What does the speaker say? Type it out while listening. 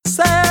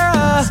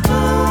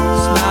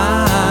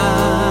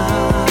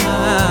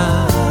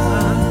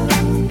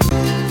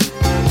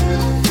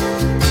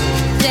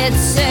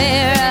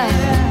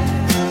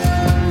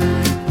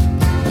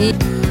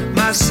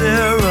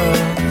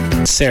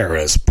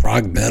Sarah's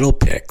ProgMetal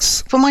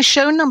picks. For my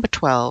show number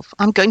 12,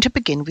 I'm going to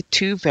begin with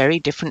two very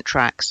different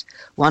tracks,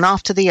 one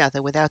after the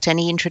other without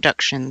any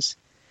introductions.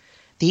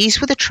 These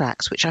were the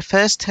tracks which I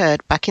first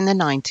heard back in the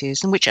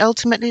 90s and which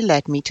ultimately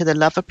led me to the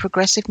love of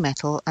progressive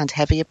metal and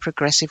heavier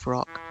progressive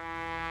rock.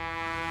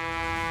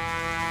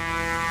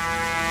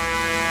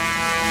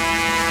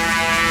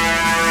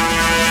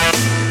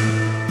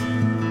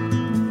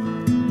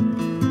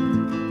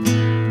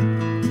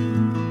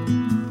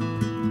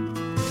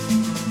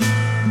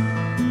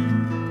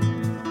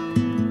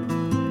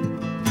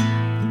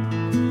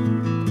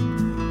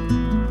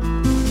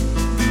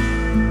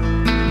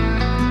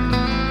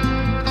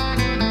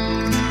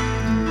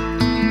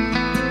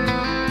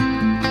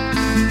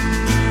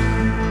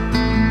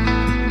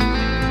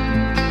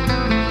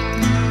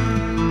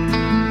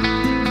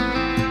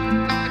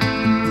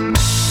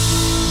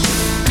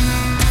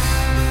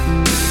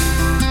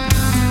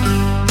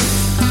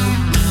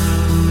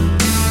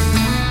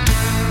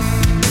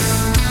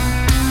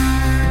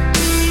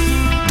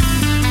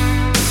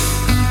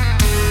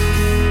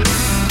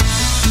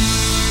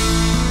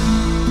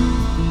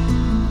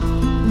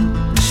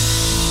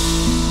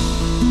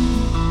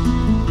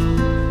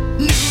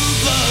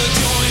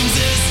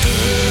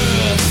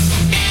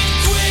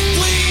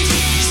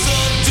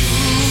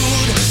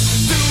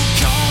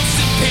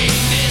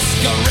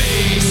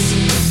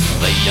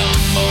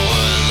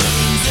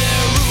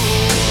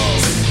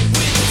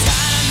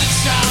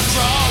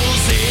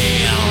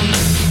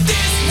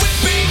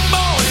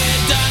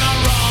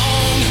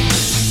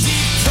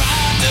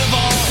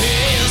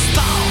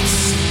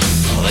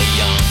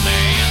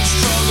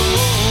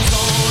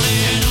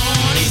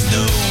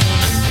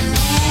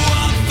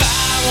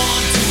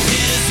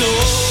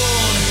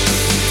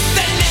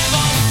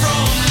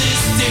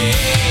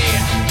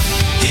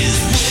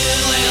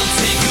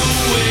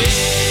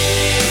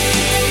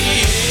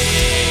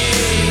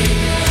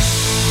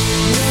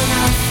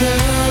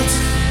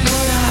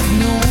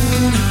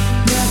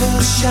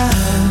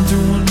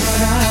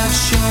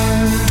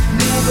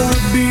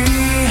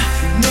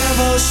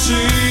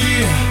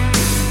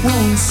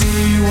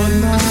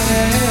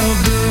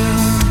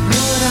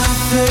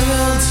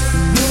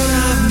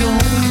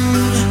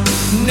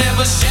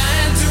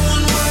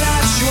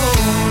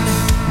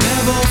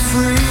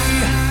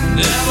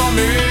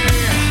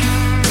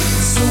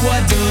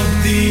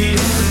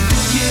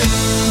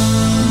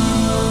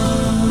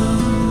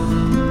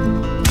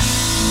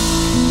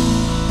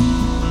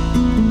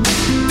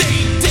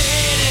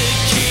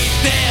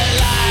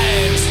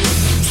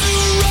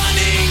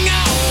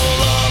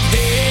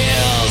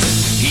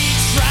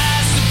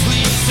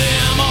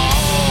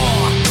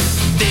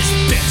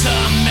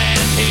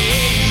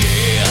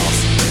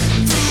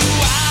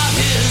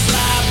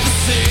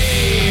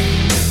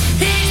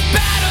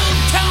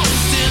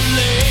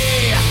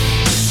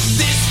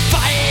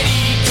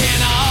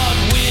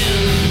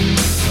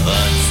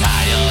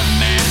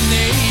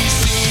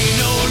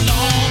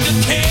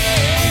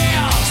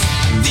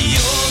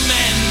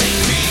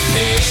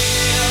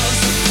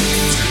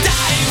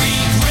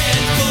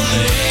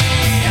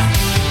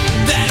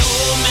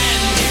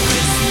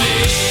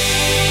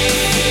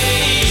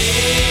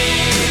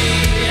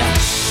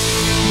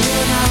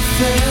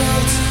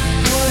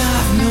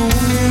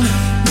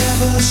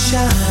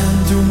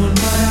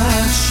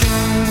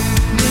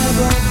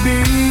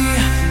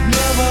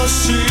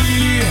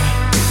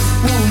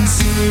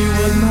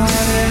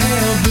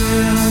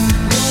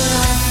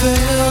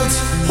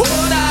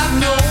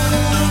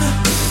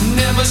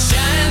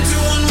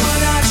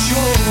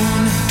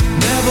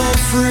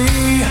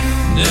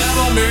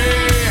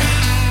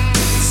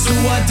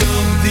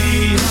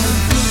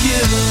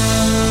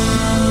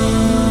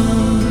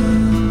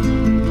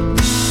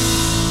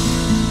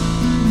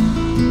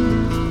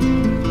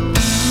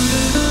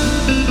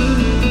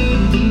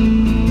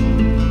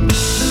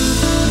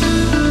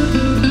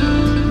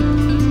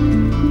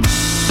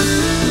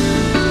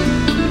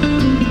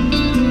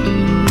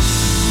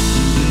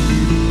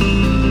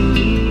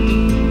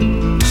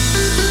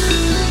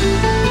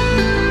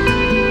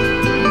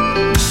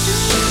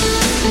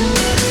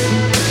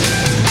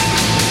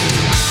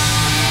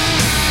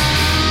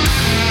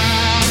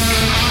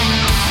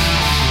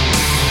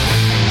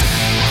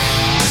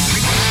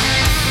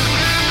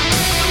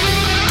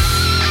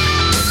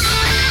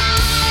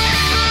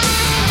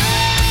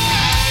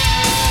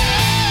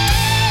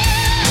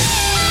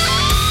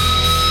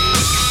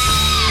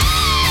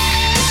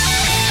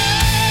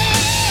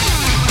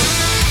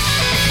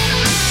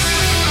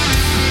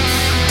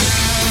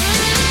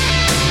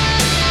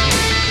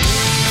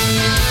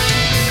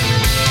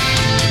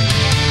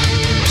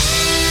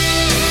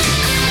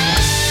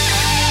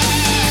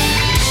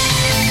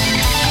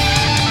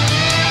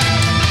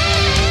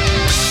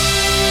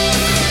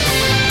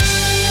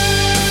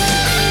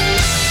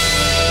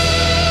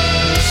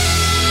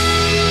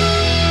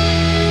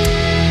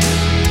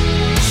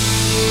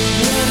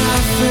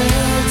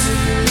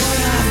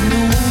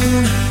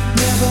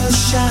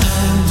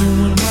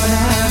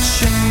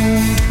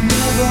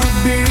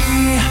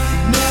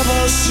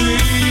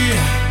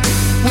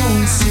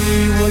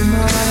 what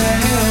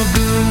might have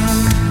been,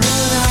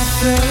 what I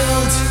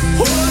felt,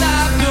 what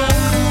I've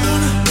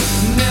known.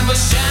 Never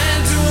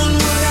shine doing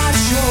what I've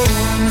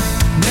shown.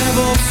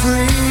 Never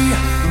free,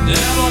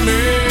 never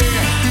me.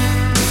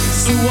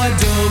 So I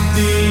dug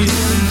the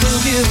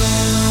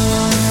unforgiven.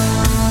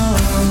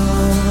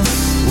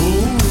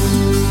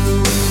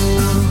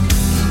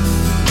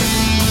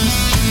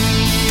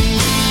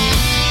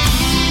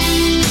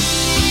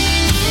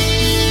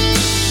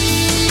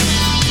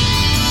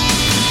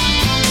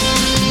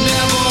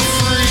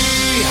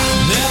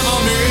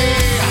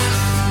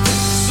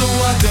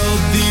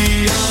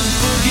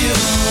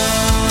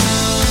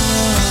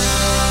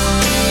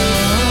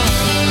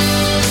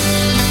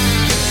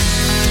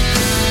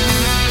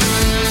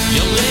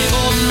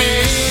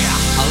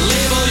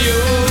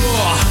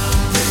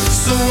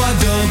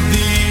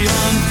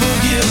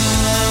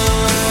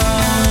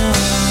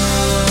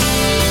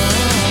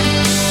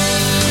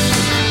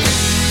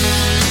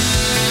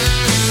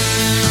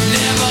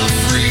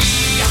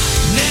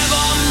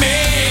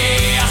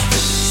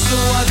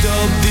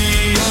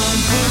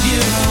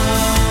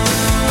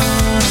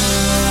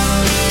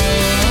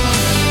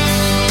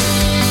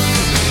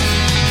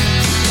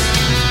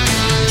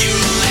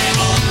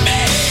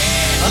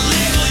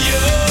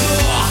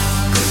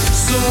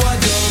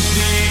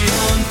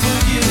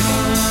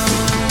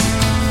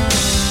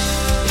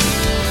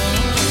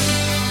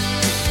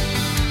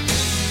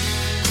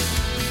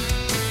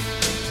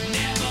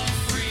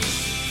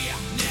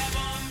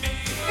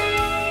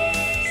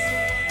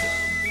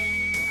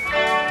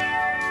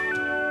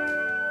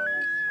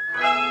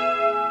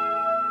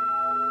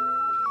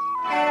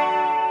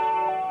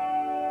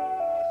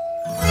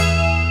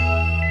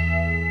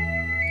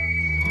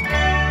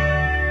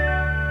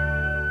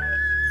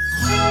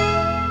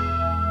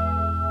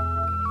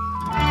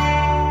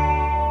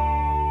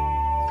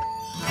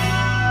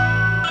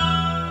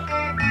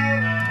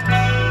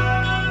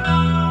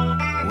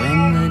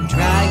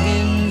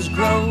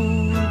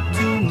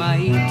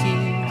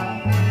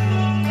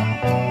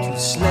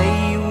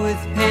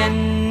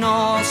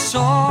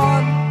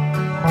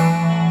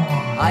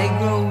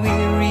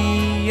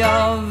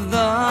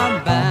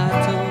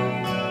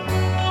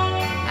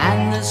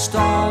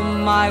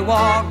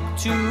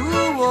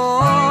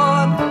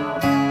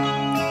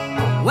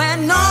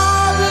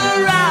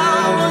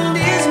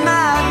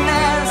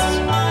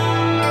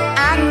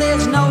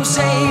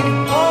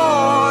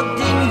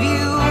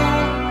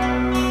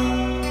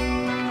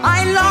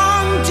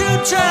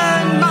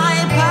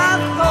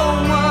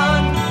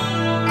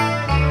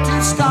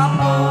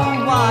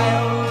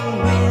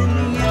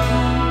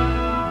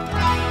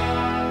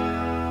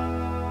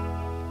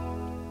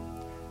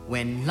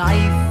 When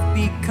life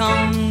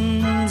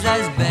becomes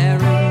as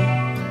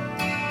barren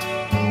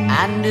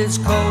and as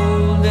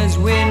cold as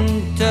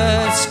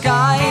winter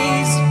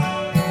skies,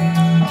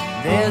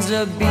 there's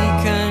a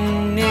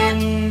beacon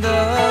in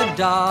the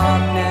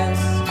darkness,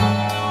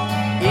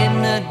 in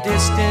a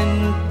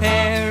distant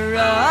pair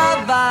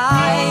of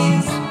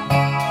eyes.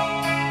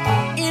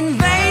 In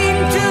vain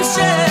to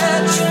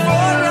search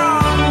for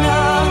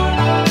honor,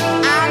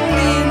 and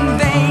in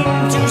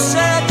vain to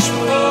search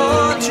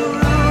for truth.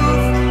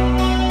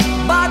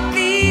 But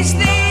these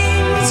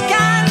things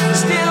can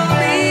still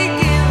be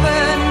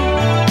given.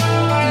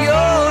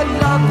 Your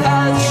love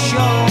has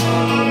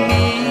shown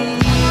me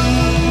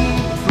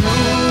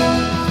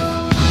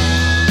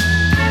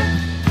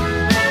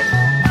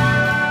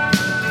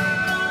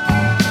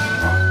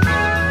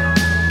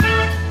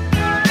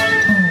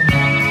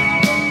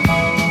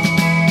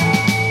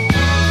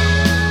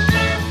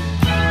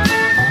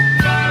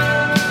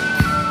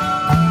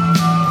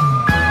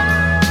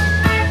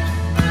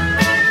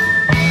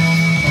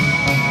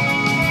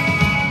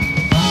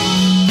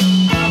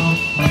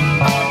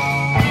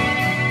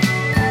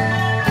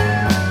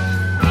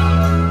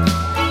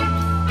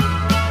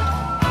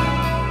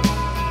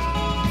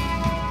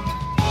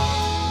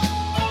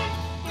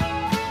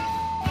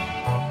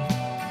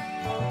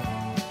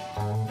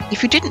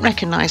If you didn't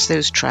recognise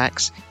those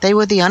tracks, they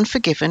were The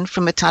Unforgiven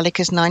from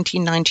Metallica's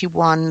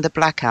 1991 The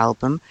Black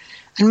Album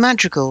and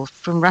Madrigal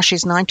from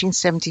Rush's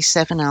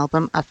 1977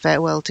 album A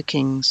Farewell to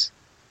Kings.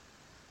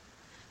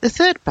 The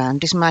third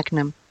band is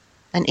Magnum,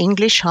 an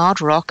English hard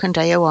rock and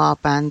AOR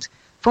band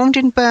formed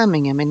in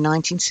Birmingham in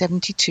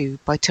 1972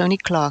 by Tony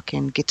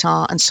Clarkin,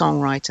 guitar and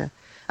songwriter,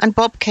 and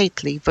Bob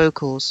Catley,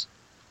 vocals.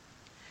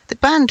 The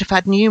band have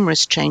had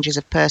numerous changes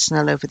of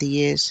personnel over the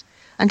years,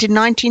 and in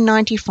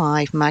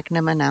 1995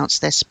 Magnum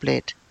announced their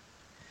split.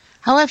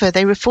 However,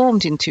 they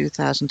reformed in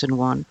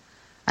 2001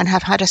 and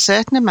have had a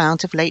certain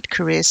amount of late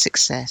career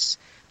success,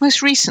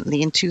 most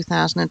recently in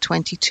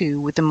 2022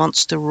 with The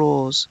Monster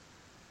Roars.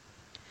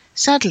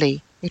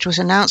 Sadly, it was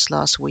announced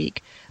last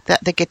week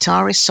that the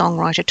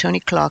guitarist-songwriter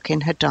Tony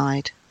Clarkin had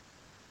died.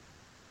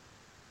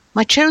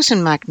 My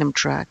chosen Magnum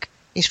track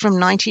is from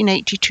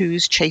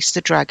 1982's Chase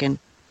the Dragon,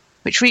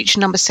 which reached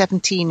number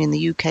 17 in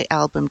the UK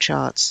album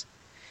charts.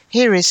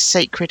 Here is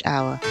Sacred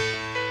Hour.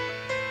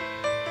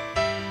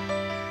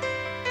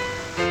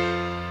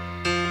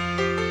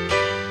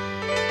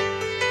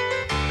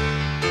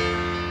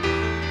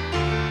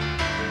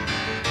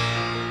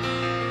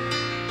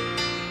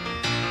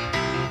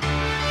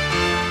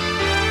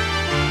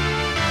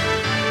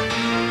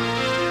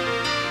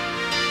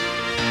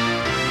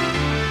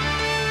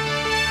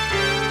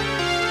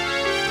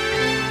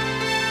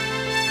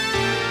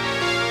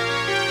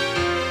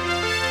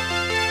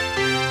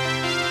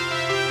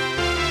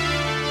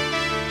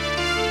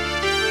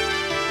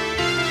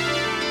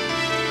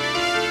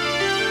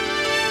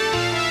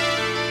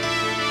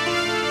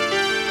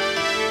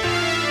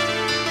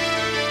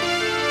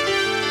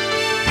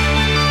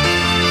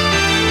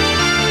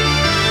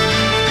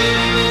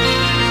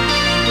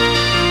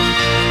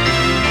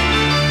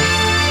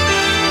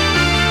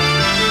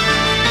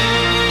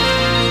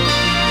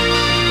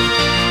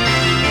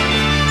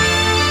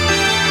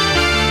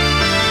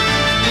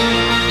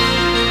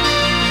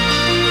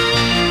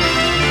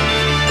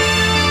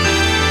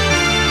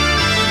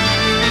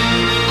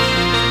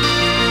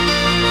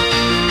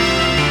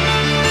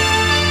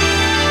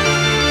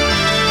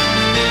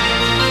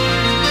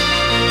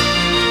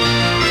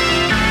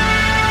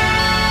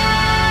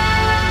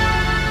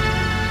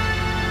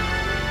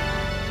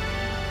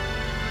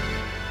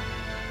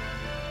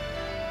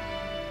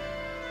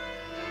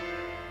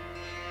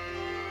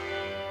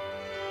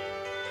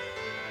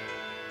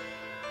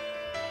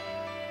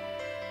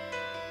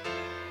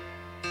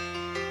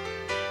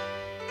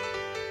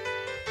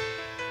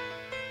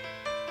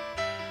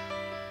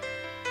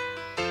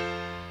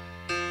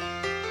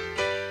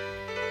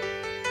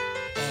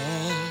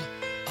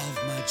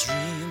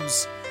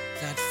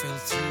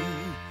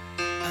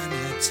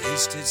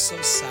 tasted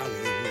so sour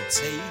will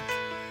take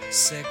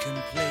second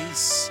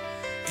place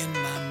in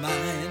my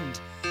mind.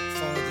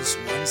 For this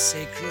one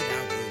sacred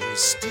hour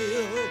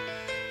still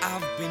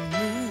I've been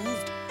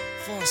moved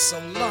for so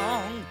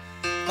long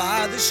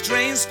by the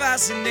strange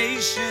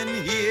fascination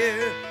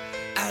here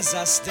as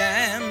I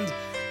stand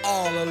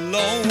all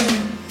alone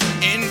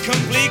in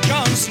complete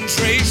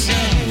concentration.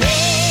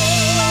 Whoa.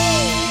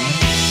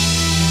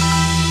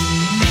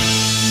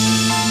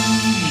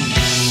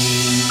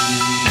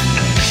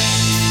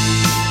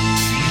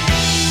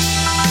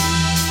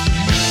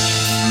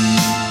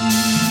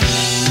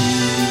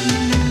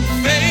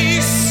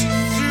 Face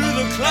through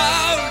the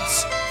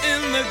clouds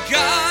in the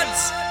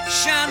gods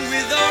shine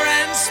with awe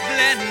and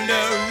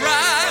splendor.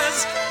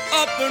 Rise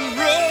up and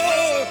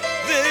roar,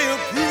 they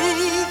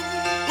approve.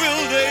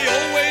 Will they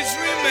always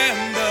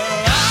remember?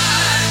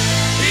 I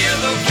hear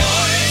the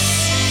voice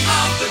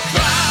of the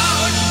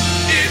crowd.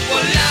 It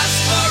will last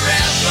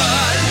forever.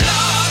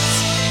 Locked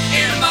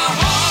in my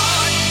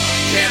heart,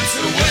 can't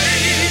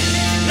away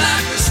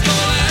like a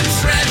stolen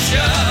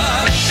treasure.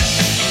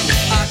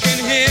 I can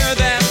hear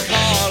them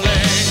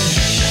calling,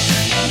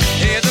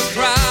 hear the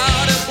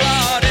crowd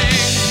applauding.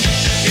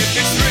 If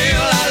it's real,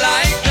 I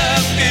like the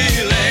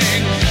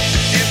feeling.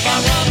 If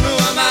I'm wrong, who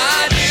am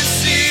I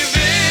deceiving?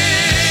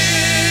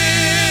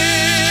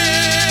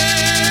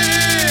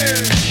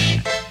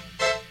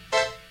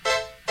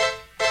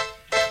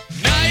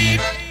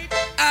 Night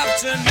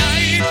after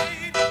night,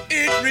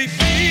 it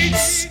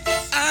repeats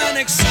an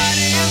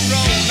exciting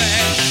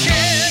romance.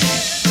 Shared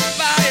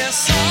by a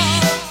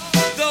song,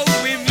 though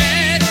we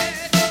met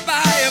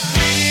by a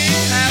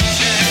fleeting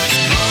half-chance.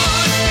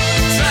 Caught,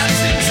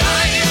 trapped in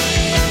time,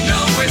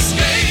 no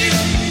escape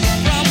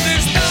from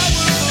this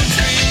powerful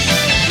dream.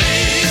 Well,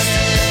 pleased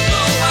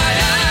though I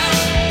am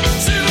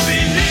to be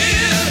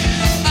here,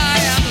 I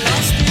am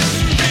lost in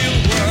the real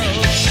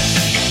world.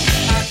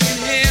 I can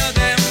hear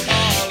them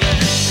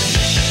calling,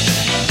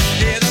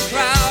 hear the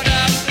crowd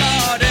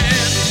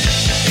applauding.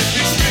 If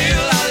it's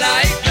real, I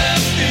like the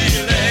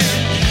feeling.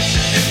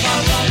 If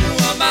I'm wrong, who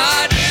am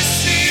I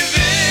deceiving?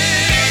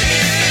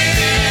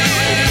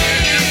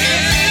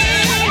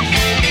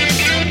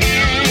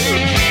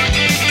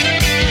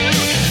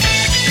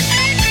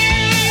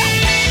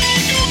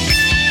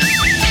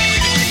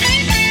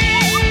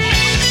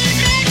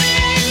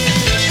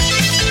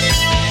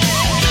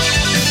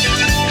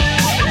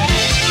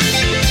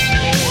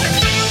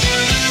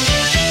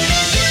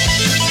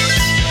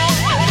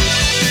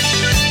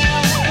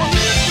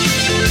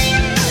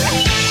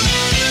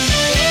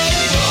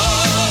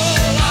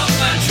 All of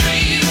my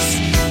dreams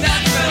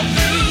that fell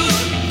through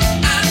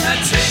and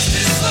had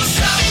tasted so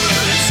sour,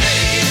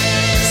 take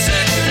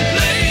second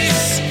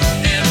place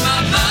in my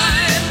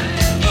mind.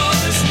 For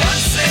this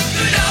one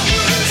sacred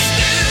hour,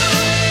 still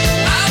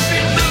I've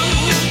been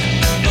moved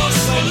for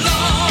so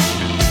long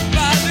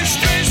by this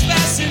strange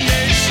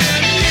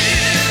fascination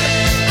here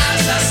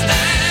as I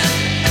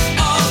stand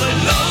all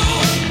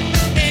alone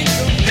in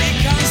complete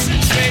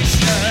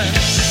concentration.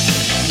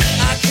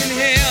 I can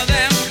hear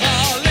them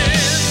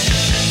calling,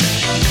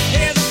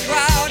 hear the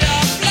crowd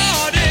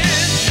applauding.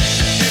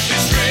 If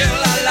it's real,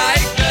 I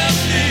like the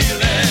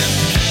feeling.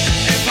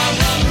 If I'm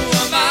wrong, who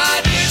am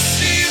I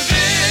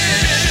deceiving?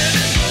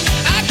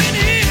 I can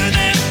hear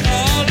them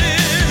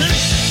calling,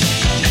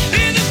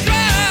 hear the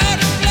crowd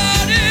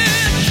applauding.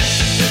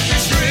 If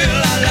it's real,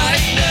 I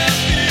like the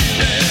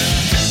feeling.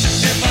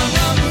 If I'm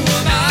wrong, who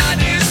am I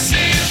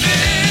deceiving?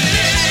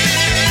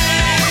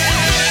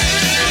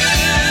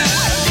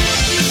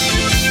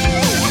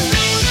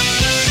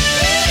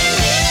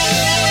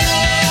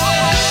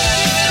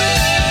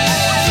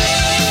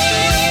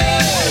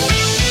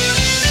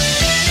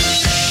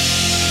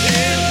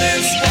 In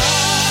this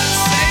one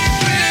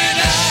sacred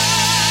hour.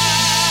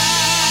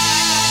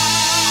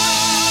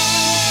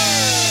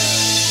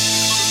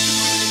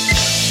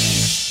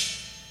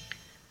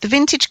 The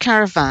Vintage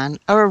Caravan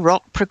are a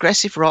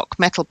progressive rock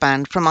metal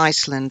band from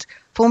Iceland,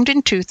 formed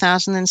in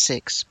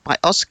 2006 by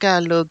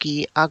Óskar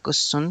Logi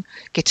Augustsson,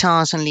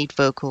 guitars and lead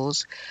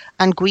vocals,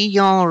 and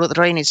Guðjón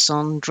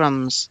Reynisson,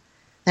 drums.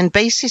 Then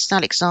bassist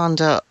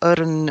Alexander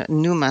Örn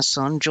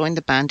Numason joined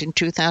the band in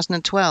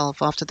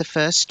 2012 after the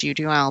first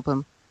studio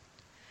album.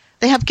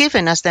 They have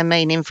given as their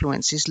main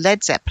influences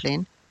Led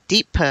Zeppelin,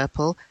 Deep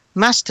Purple,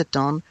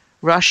 Mastodon,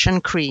 Rush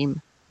and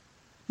Cream.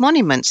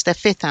 Monuments, their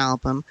fifth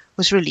album,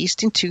 was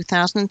released in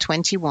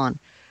 2021,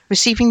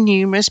 receiving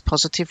numerous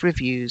positive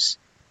reviews.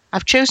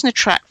 I've chosen a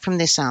track from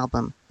this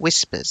album,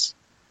 Whispers.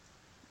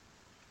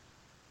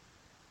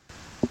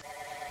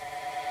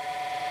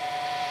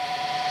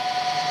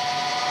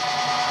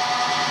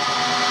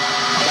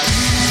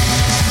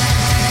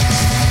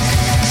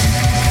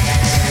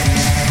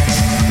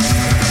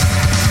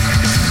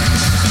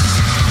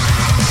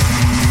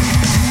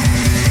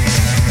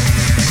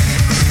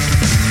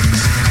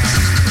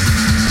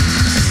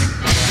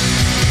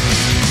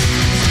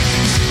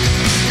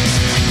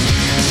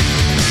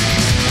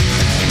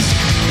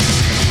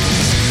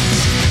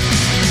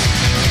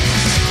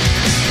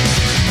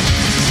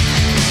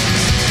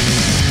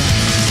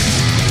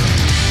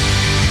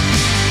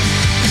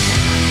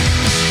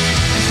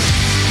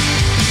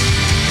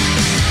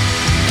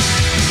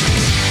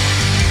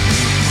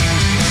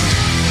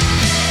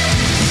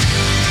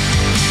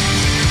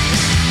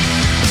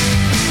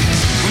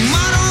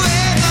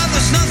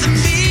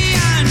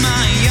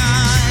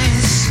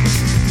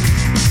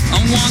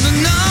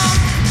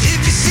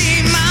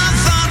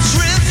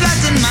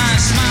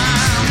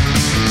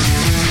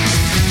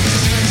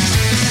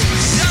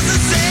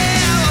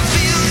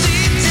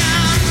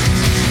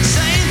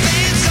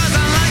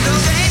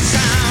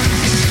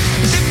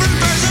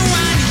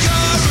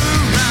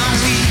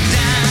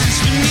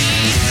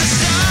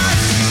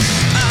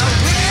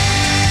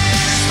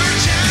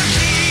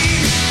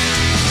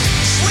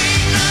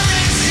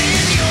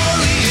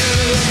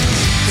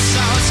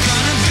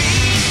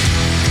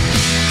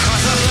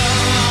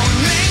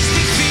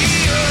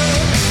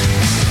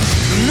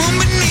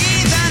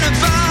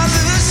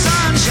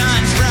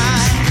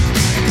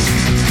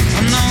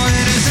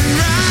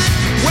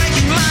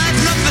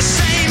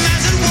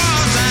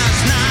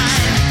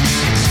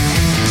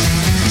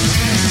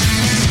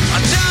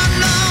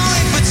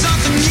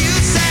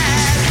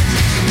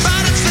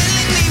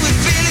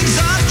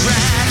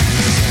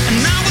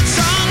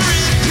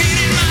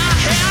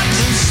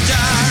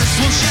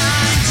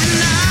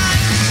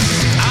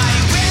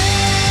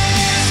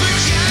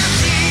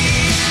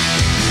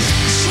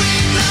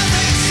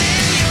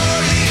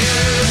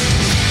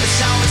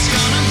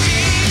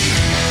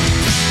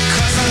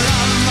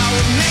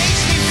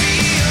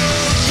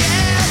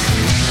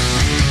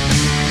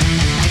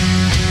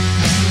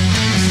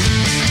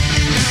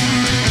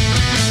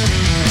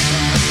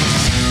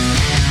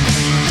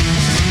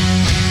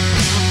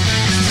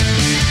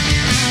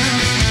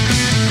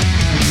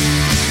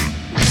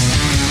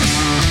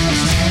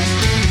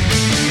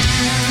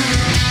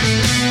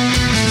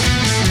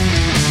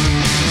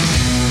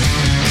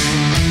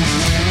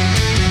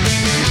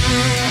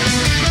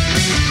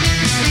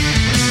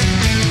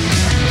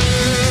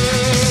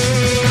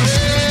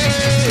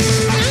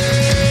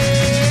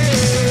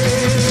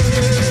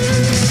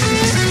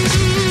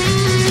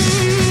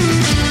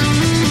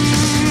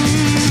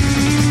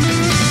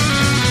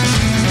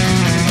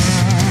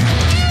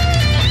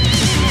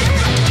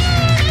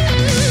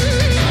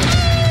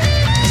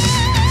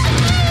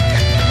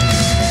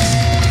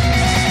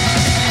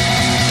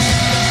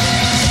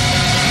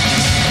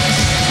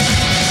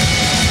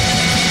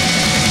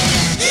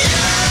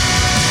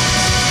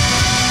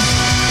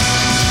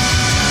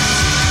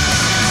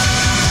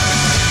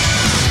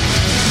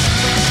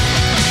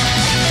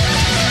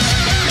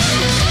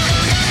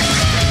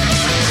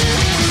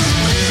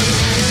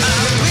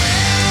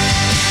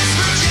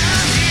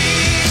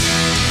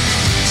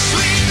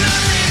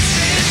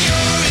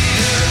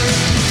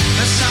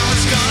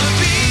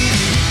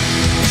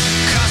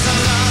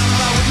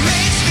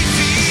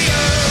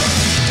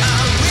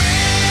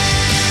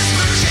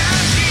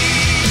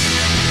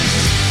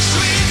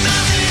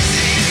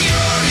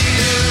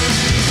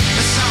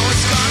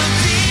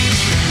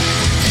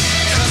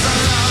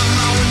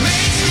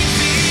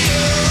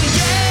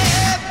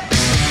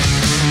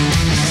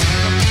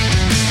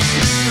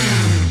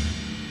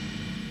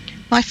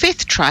 My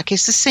fifth track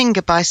is The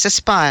Singer by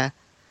Suspire,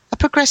 a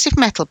progressive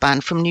metal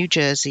band from New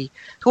Jersey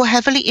who are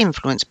heavily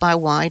influenced by a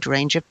wide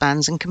range of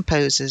bands and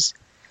composers: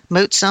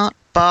 Mozart,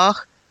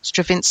 Bach,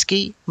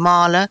 Stravinsky,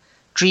 Mahler,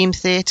 Dream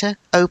Theater,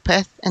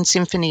 Opeth and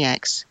Symphony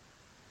X.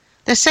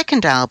 Their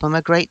second album,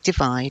 A Great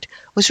Divide,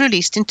 was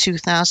released in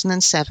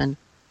 2007.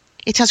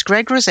 It has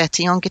Greg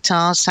Rossetti on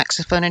guitars,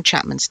 saxophone and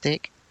Chapman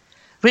stick,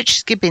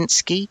 Rich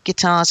Skibinski,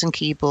 guitars and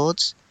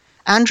keyboards,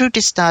 Andrew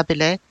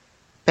Distabile,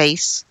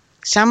 bass,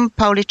 Sam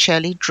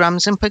Paulicelli,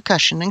 drums and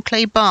percussion, and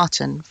Clay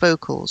Barton,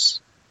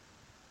 vocals.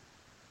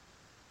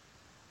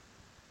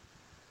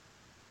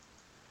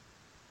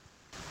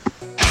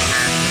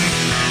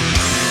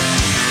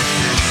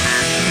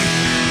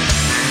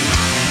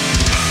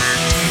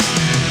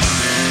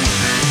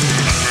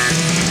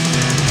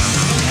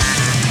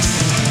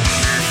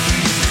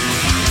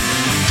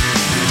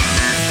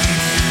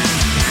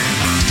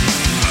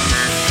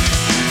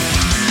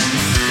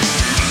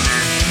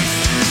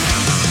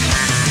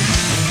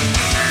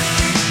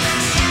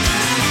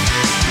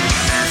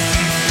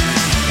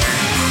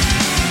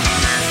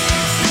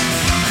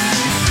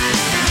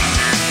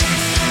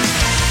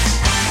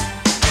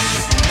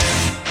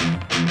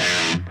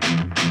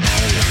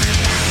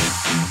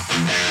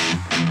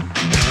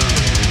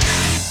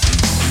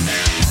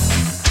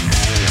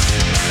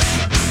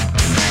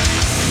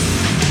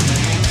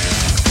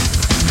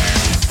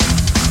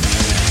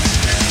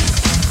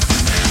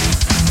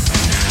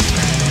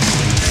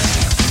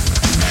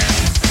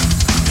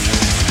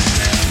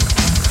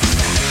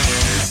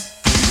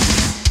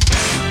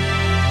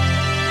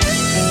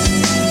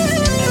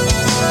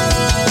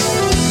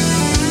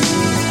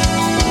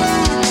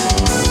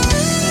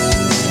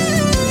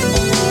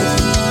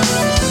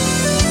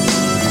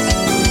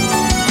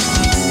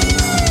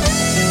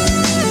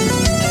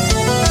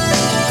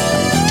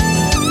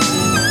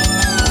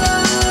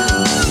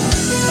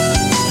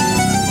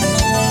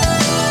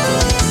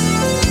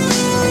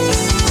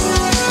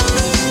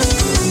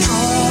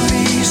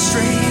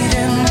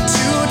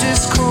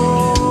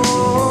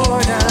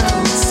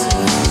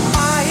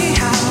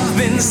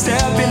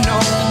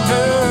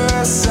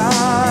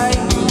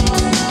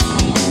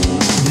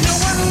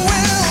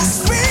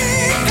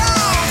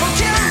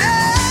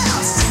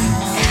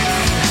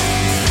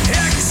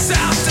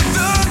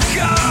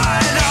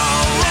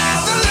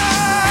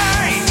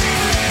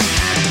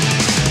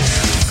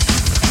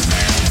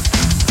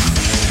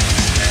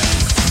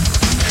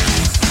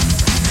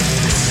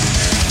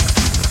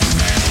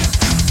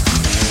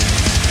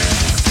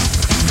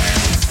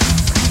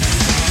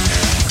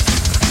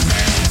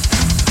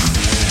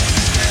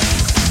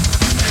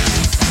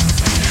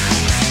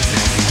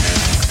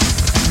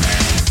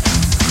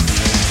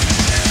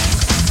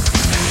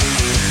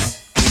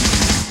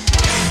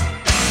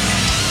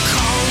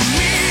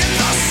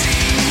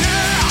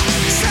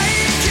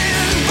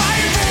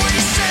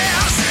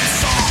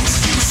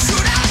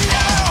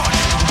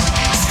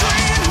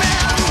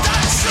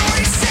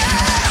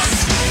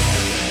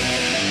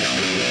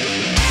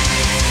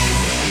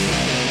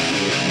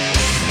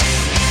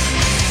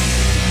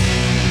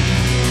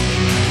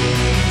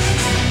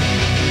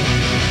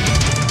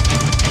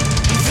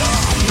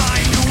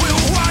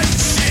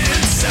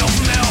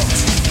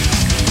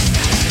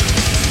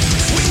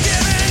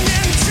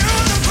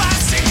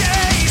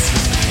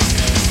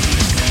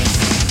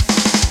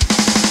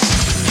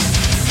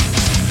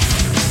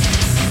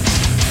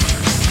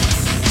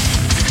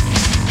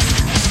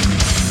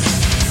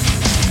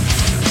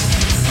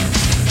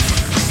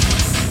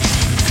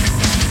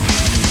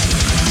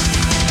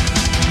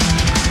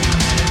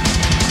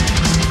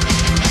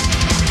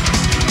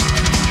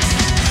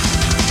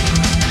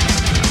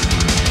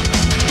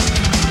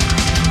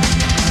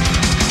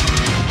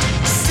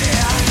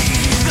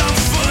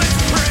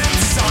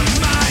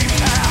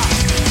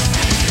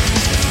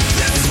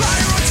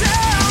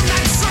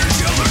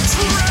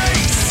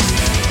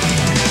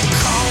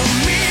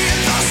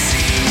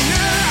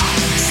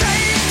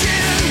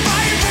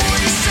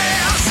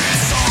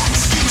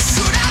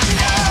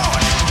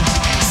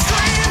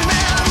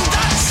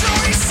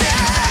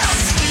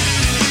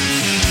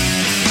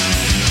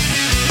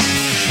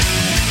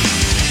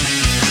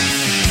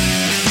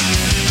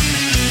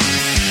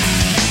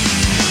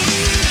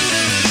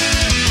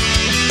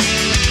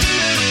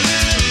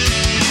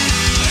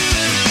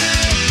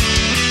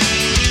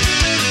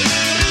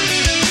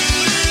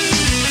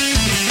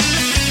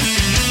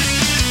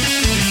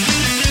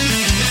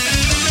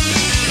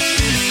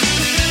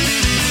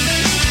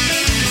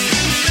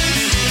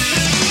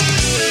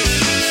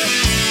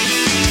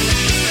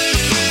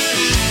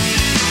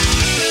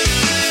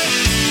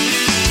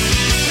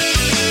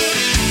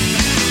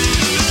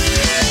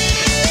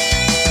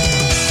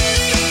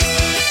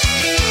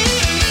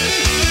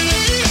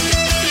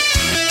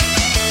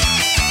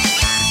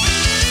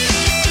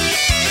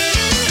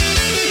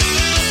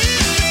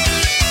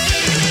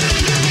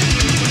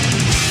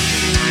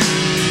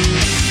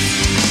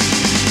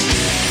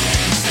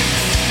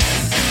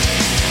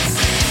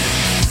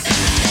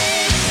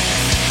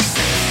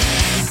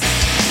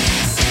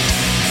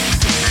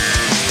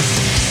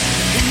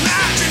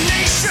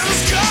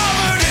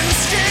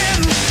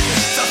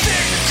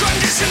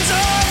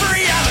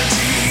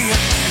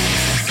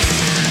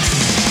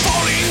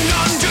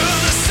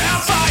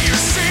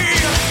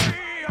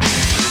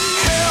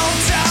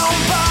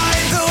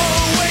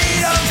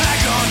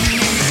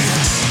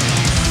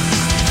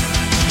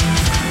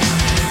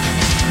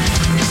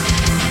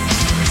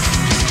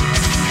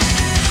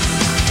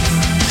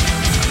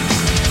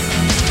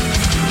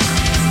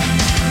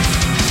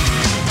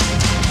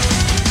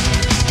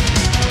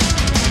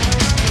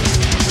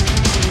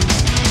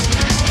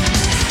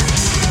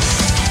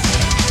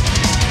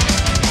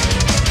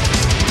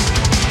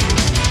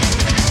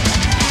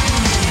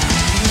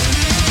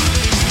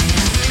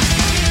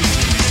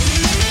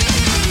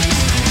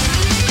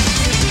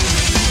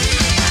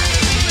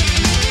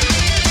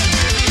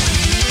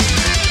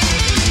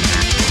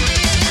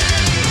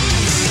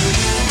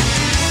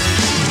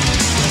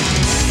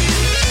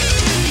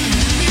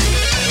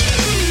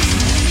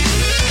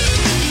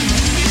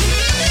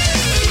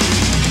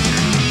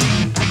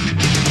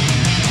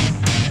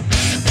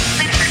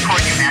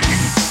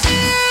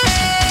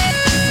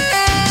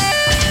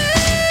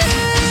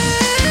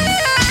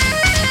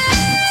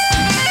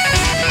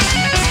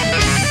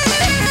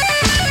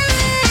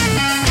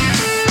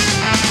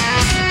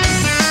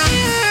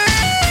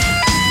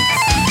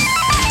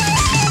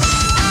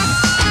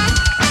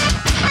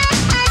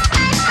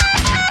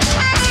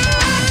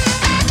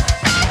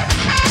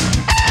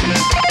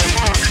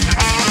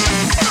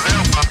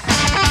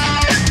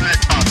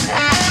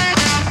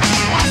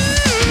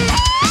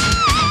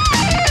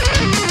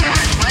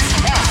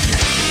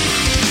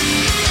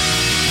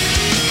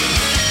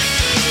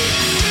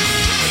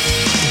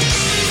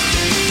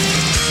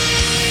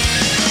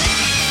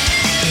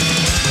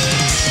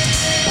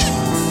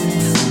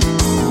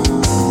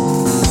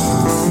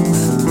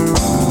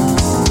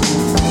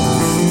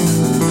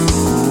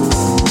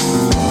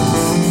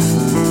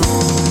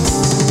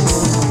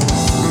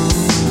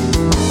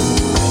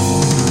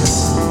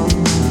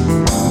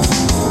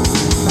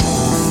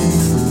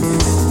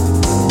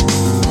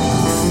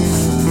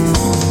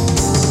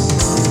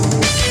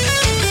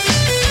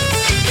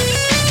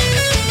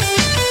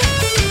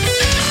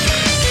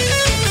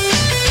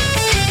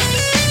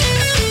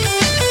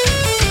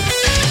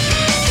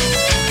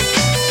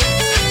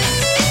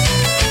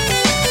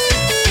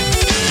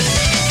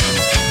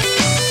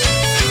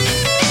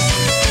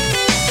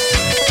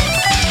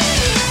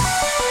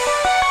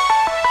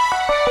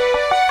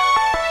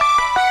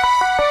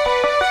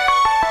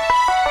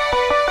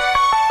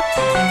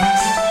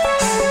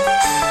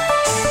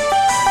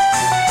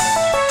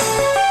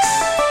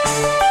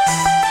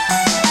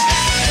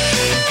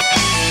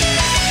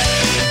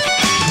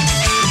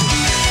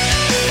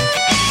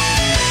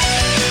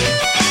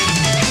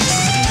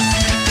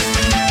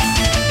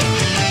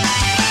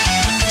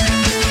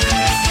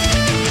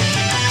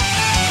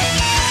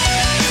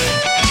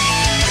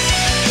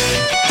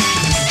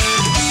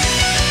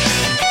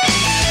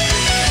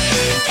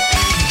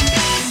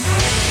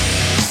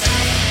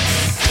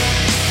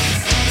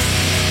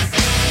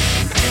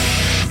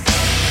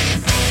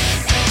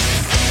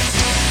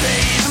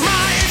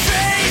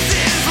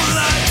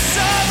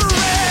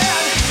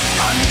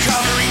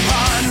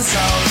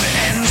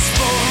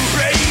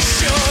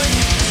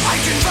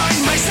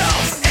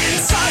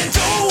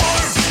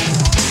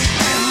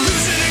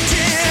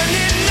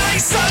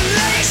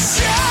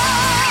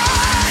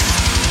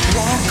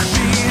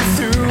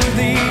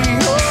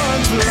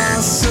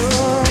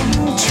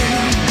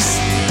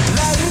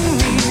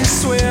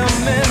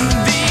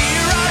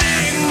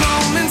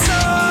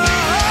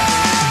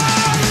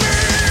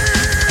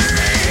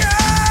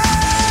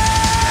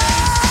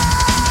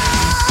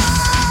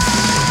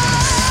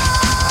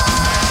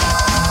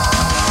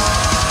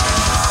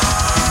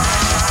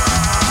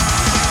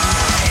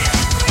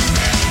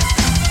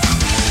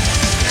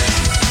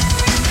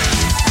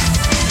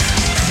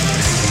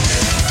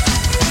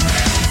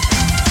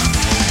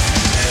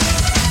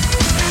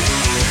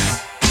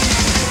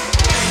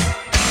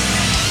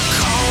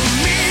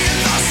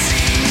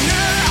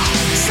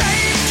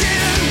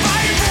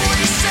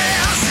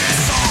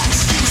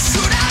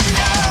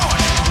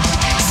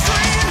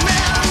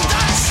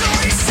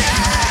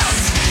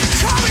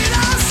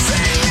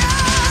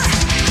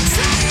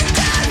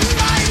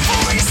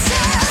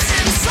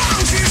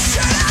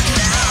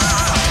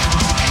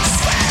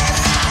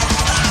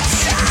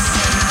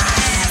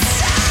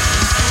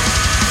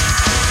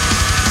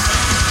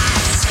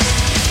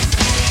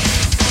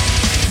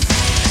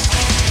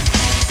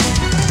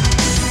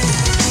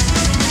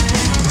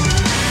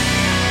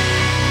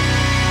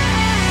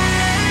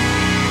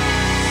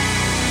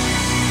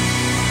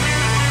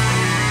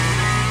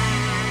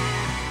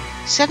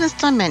 Seventh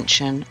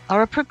Dimension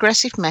are a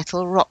progressive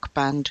metal rock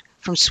band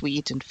from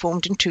Sweden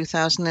formed in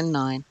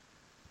 2009.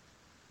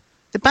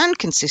 The band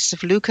consists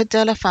of Luca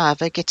Della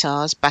Fava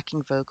guitars,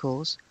 backing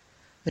vocals,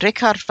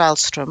 Richard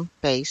Wallström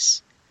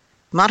bass,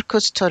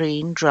 Marcus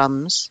Torin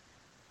drums,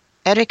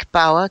 Eric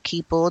Bauer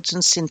keyboards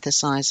and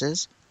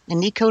synthesizers, and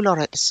Nico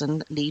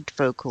Lauritsen lead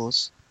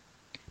vocals.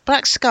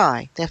 Black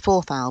Sky, their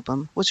fourth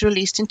album, was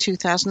released in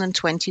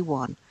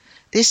 2021.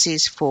 This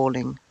is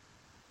Falling.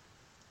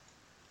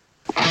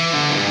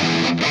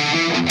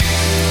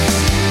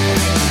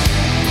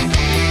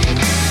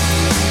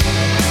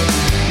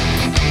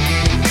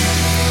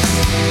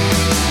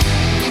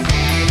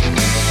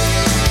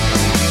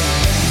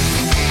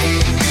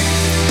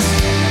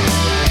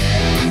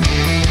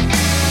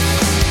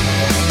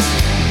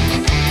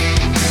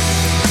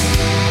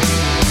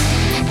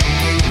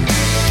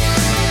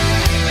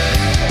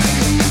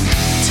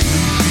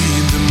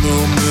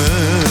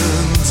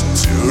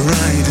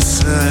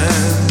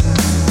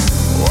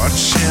 What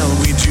shall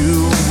we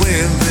do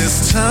with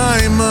this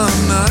time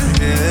on our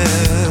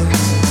hands?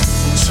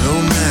 So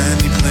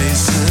many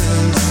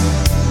places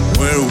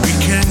where we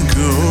can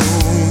go,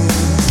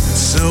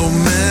 so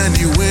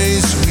many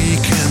ways we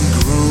can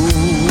grow.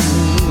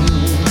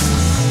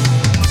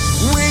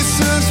 We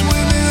search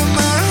within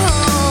our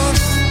heart,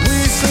 we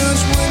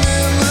search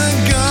within our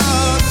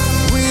God.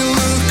 We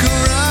look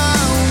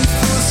around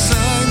for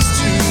signs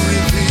to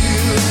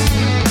reveal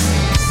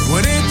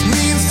what it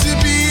means to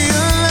be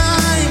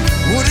alive,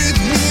 what it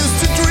means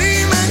to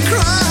dream and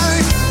cry,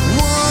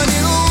 what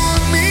it all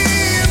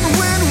means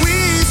when we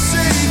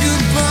say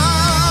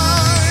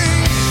goodbye.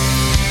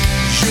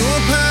 Your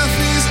path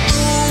is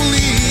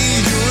only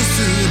yours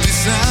to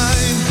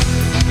decide.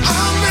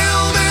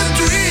 Unbuilding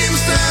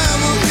dreams that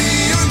will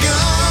be your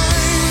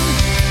guide.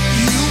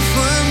 You'll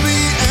find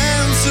the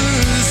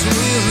answers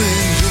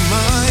within your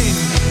mind,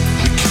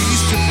 the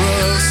keys to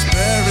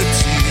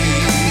prosperity.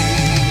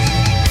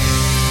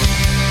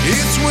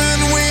 It's when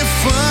we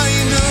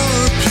find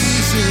our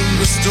peace in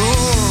the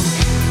storm.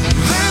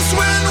 That's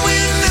when we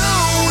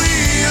know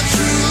we are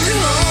truly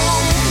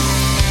home.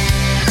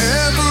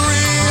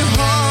 Every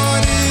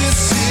heart is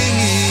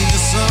singing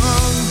a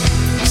song,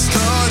 the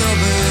start of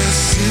a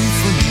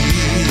symphony.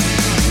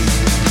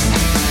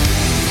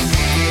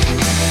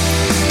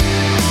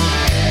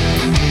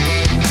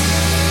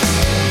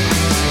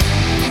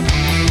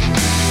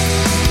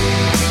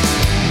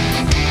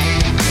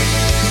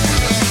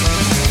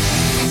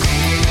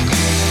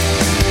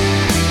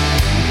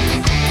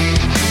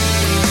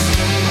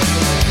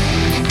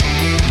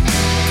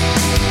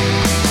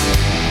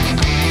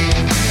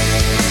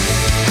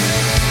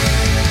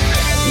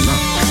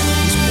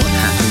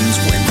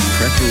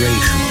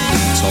 Preparation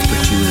meets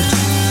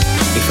opportunity.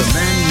 If a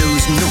man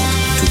knows not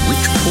to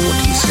which port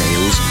he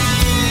sails,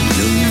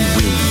 no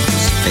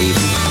winds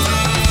favor him.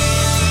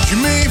 You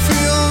may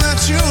feel that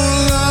you're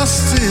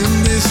lost in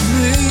this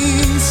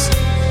maze,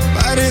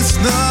 but it's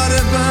not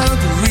about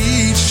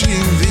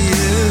reaching the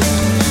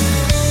end.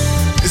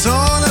 It's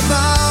all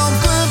about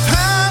the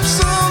paths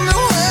on the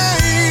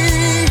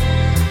way,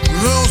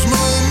 those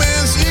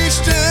moments each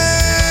day.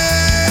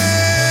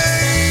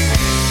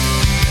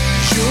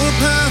 Your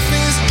path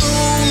is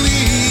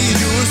only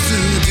yours to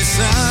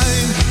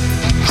decide.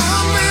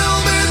 I'm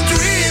building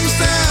dreams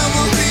that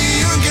will be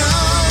your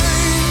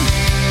guide.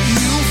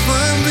 You'll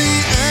find the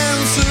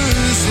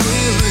answers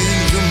within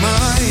your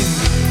mind,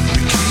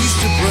 the keys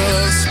to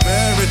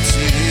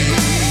prosperity.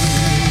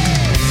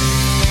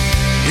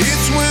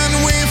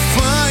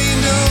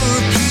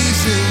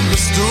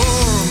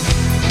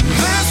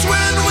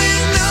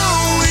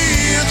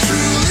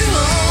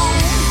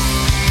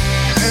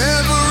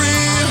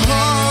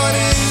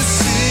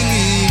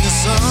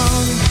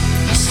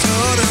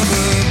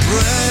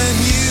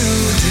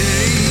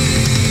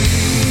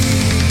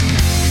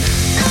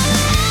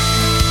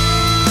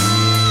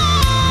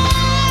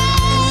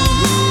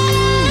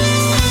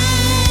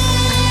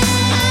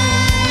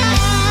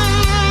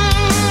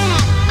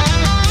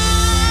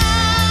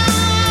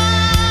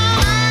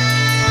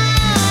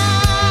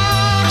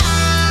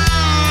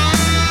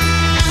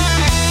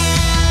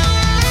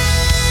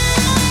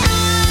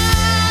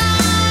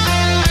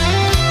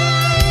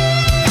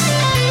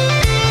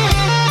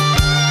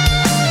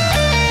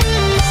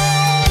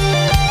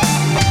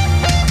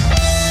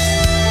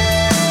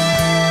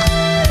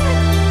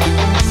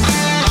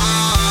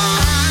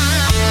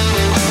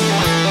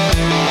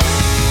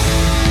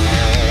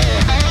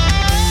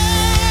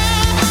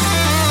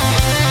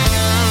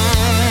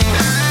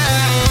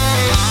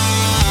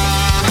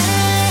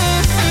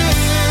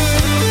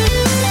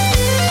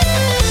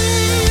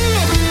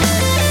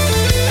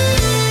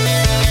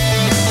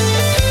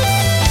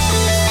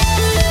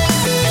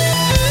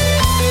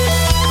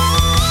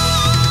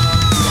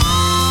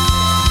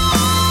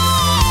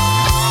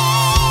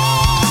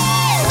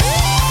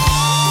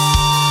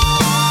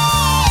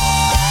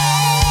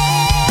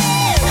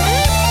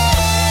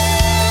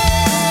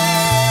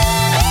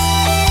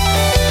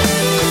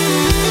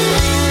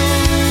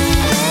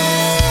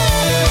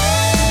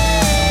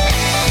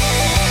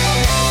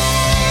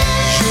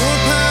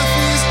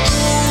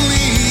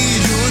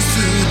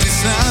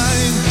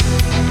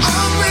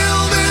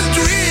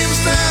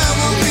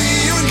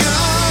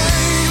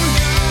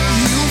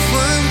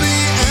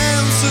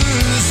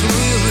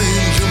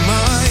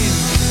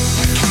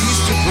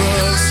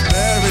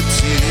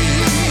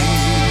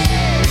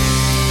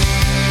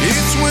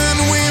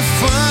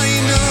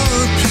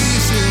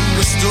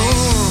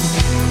 storm.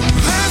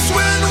 That's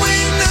when we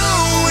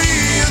know we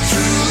are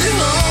truly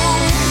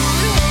home.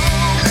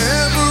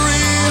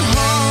 Every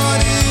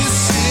heart is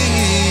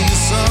singing a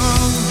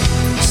song,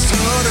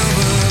 start of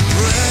a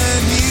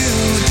brand new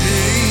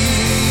day.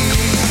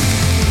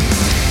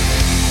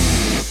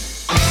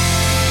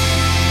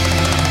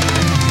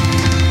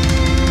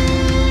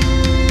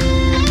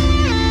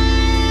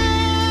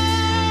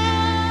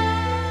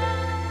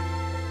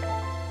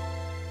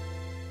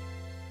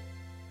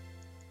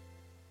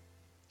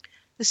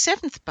 The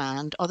seventh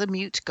band are the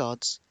Mute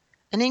Gods,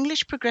 an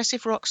English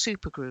progressive rock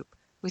supergroup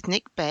with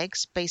Nick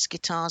Beggs, bass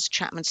guitars,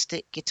 Chapman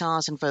Stick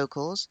guitars and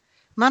vocals,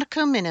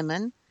 Marco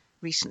Miniman,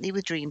 recently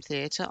with Dream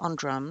Theater, on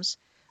drums,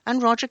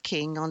 and Roger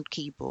King on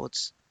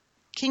keyboards.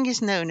 King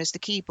is known as the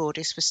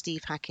keyboardist for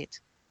Steve Hackett.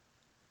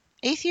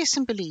 Atheists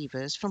and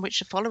Believers, from which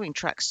the following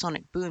track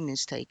Sonic Boom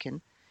is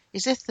taken,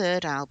 is their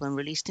third album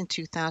released in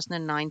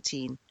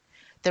 2019.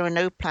 There are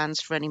no plans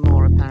for any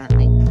more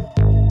apparently.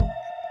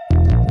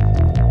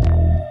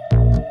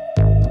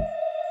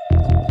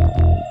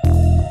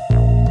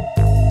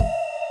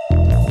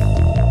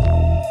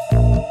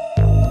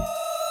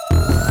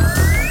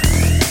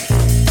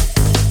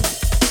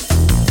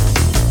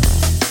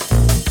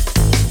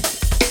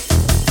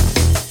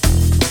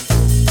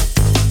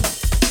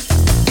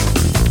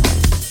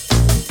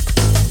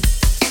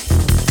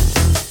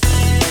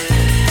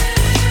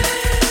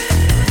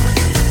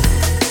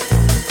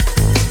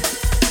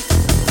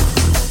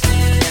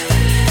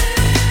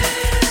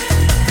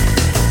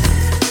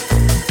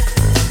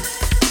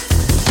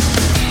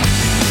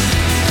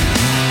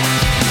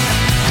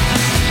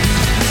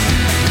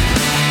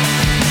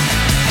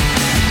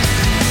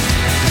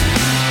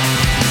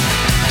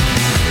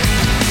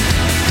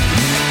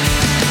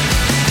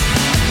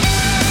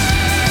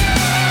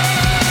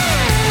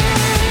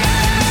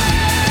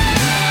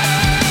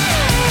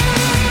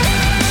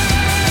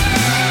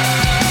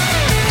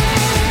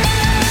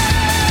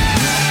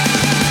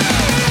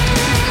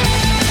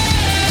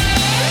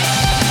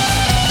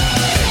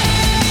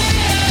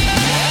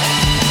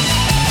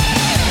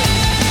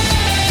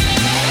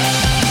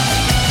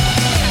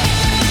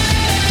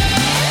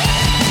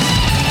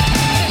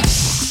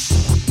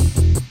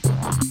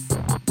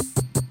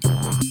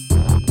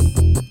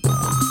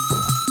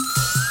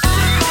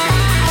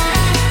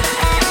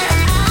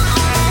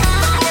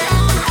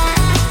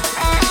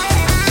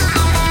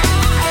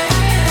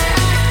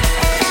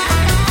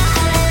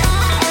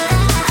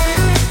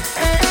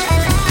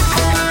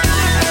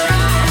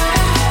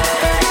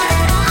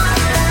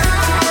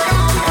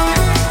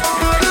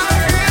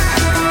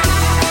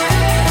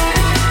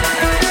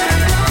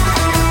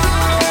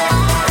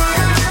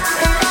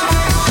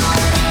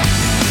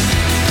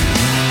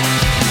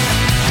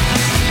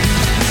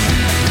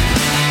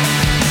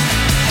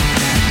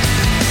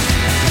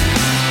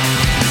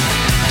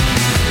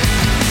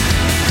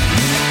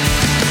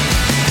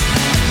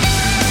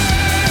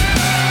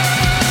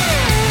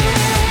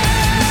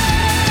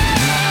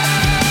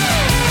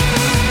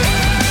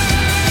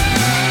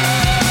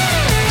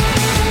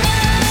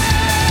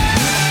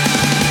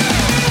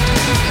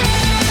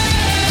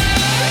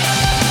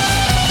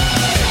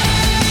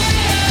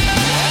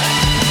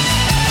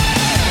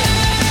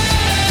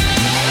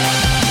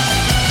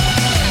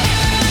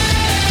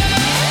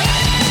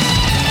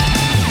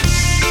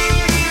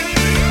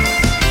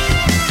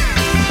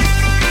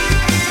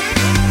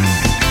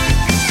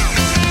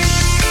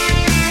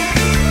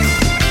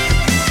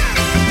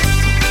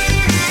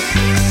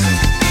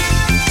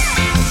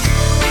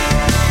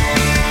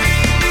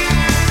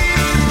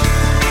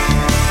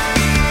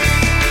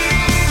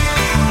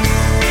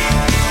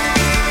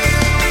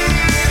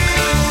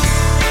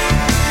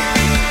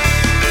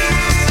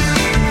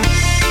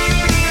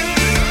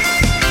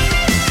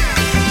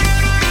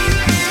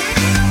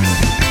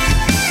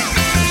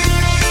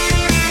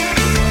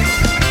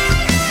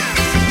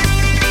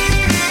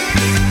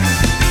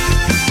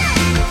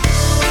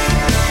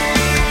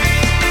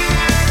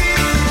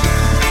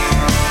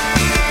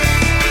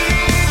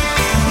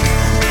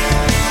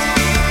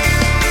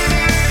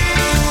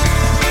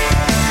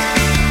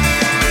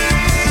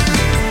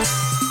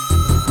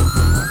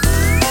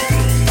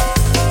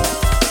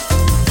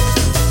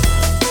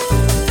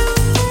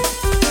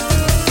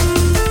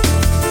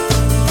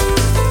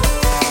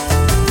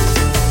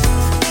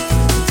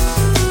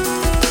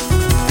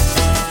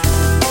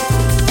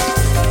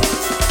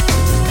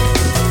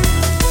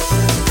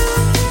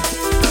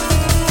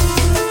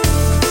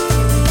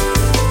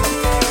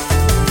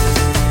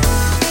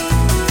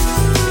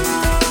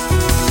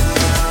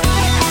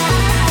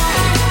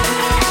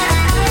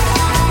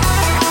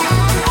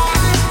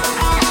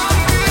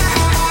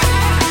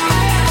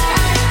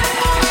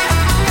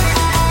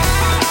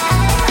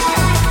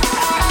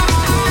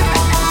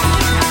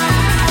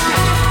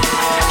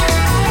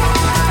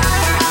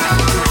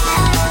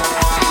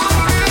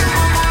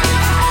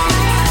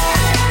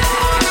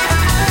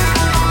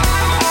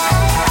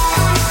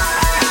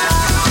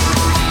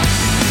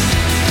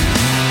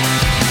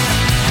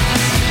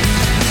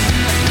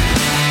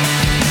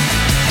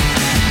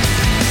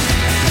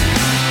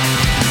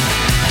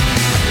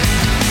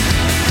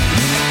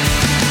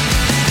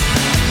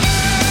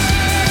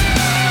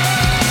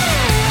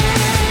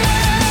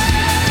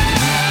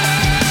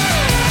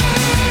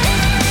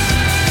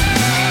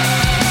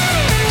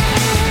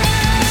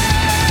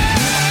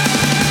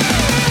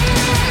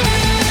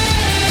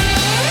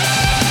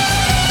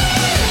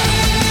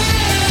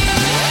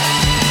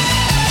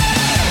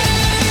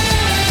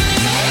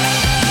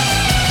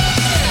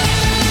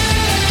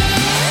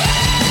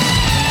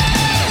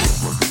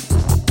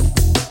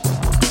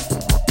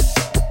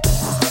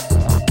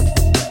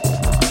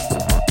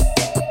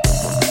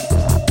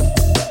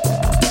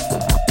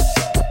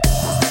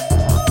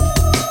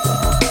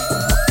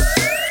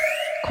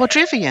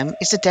 Quadrivium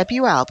is the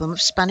debut album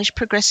of Spanish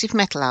progressive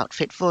metal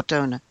outfit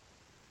Vordona.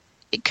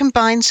 It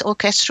combines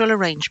orchestral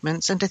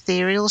arrangements and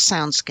ethereal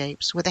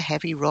soundscapes with a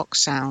heavy rock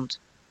sound.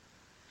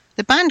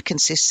 The band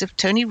consists of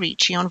Tony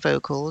Ricci on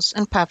vocals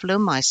and Pavlo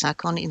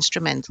Mysak on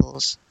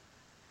instrumentals.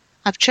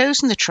 I've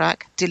chosen the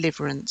track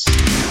Deliverance.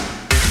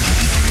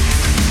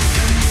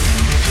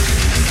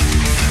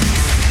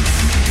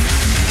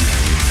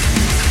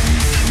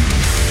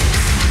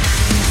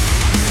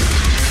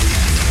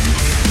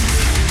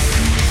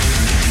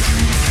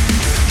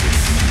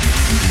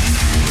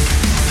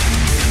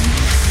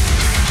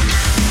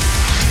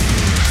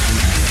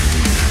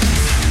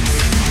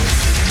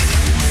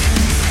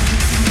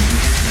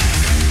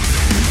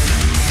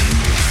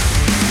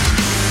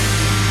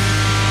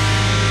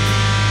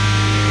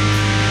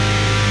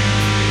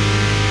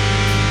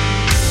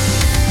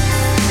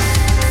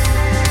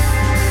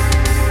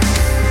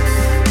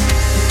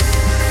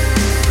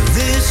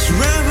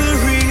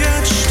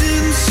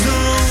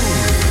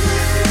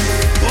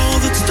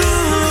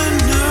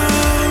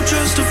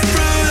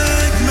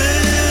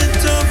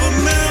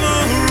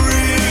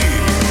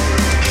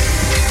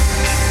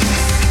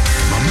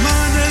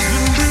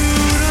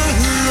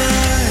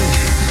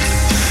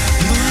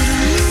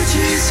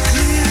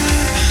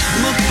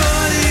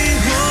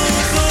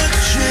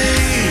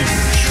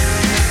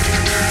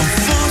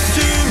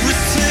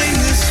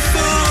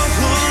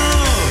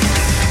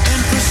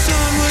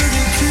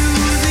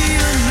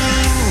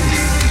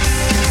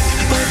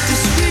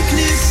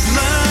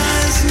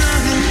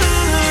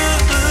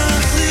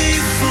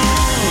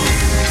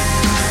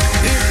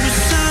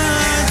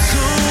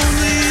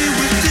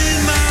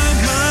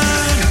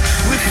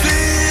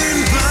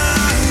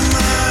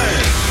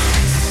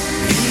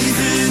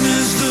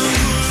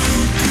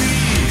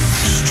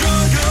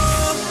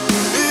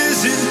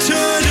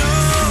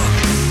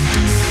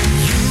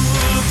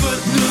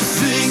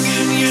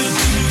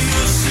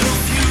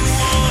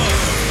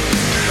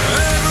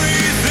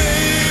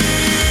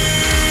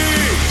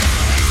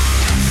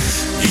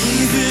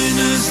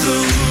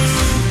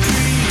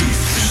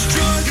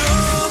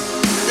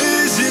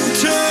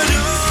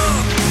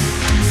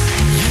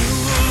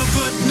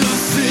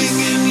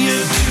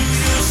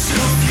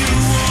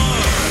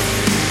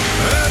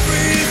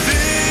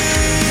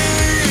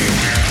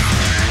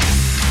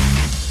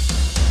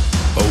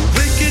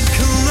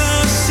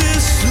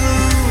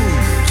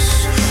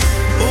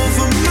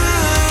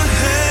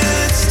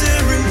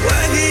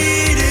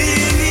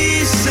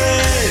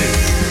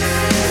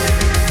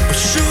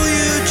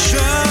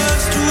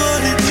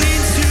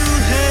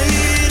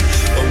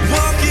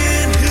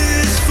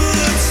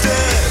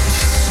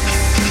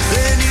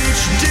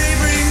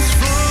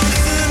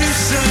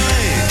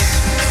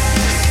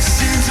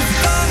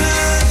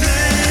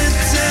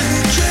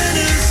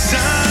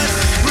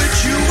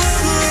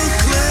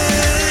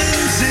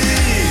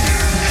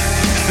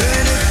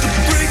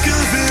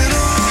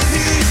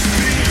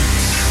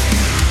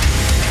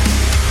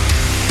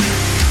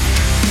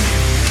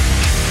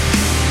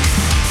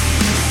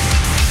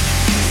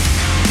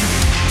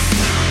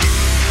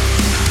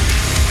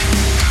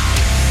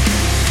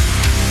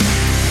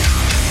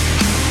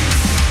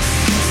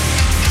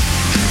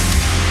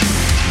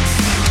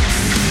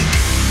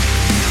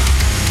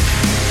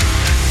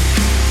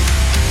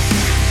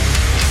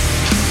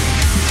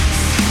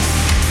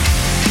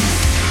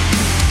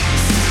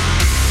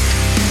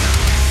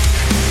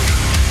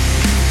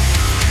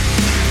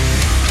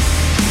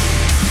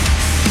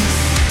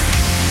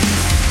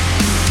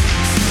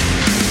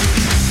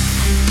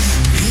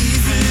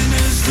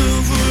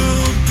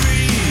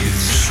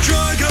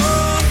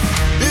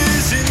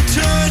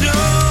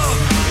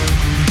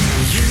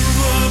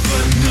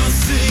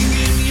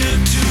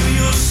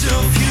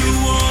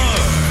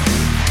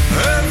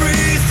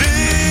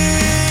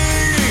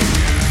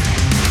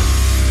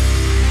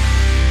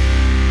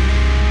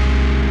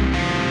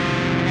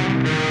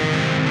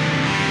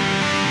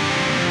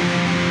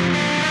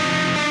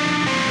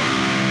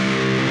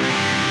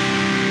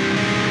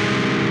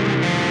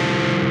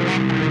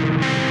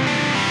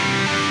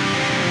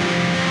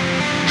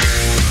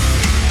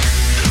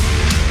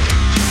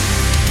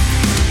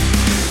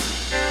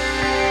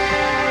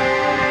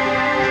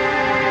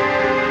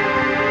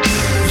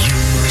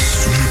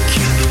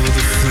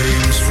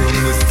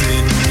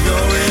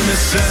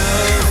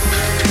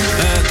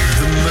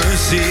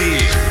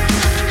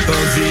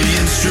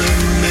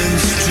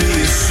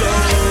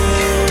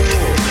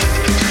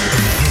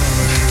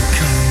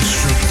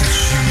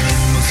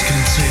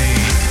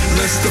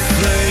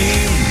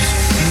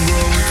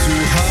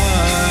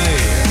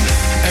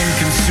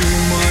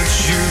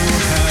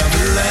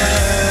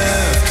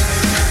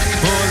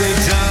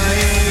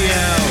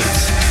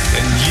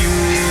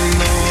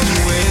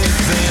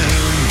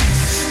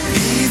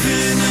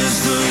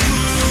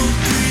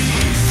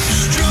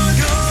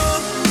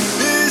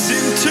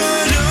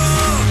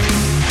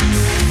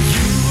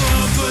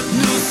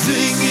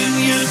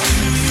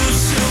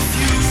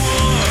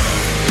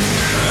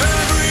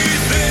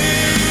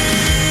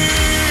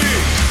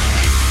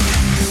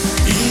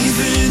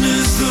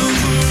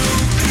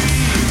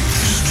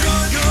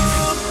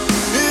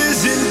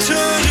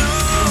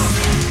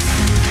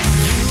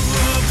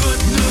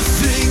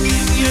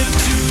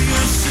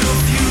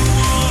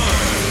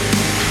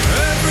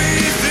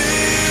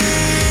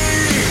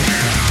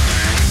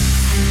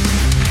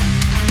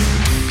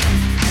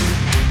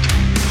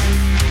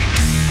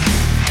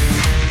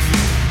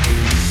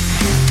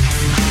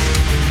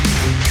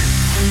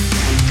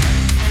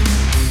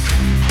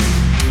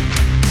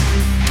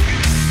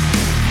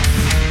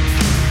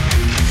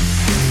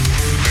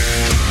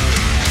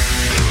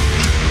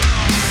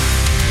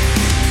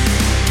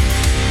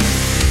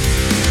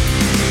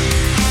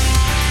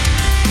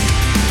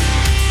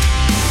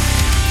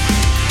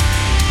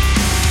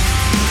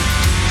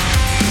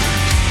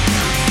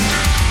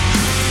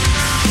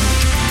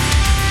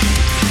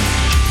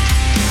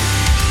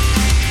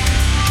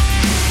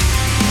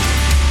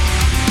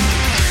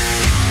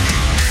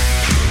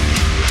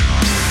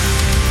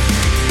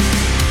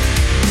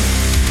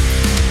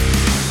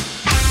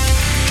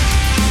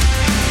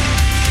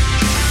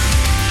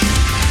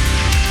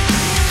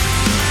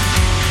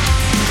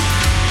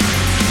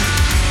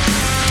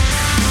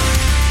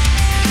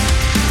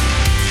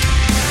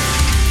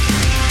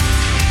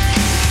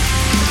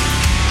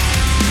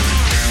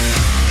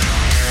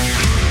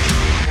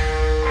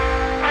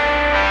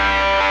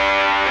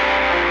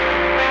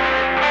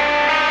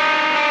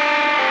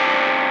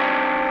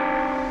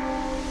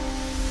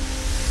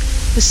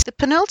 The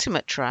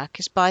penultimate track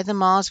is by the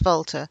Mars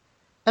Volta,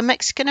 a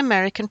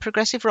Mexican-American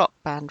progressive rock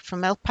band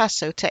from El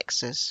Paso,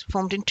 Texas,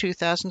 formed in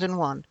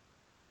 2001.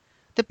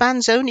 The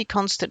band's only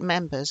constant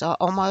members are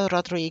Omar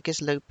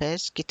Rodriguez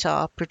Lopez,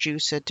 guitar,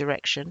 producer,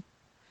 direction,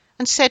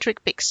 and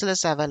Cedric Bixler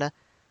Zavala,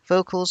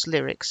 vocals,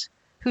 lyrics,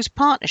 whose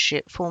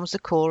partnership forms the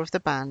core of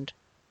the band.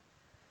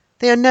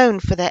 They are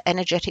known for their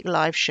energetic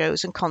live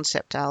shows and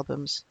concept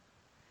albums.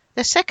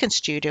 Their second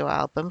studio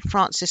album,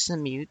 Francis the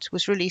Mute,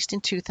 was released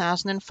in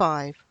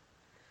 2005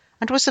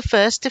 and was the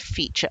first to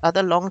feature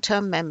other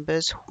long-term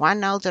members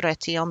Juan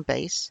Alderete on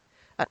bass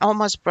and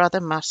Omar's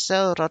brother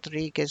Marcel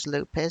Rodriguez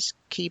Lopez,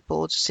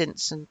 keyboards,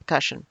 synths and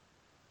percussion.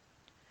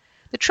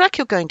 The track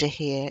you're going to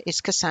hear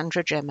is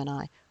Cassandra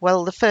Gemini,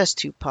 well, the first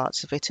two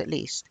parts of it at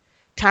least,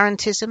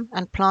 Tarantism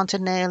and Plant a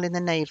Nail in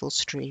the Navel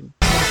Stream.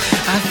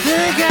 I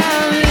think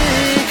I've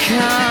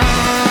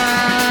become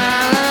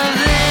one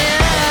of the others.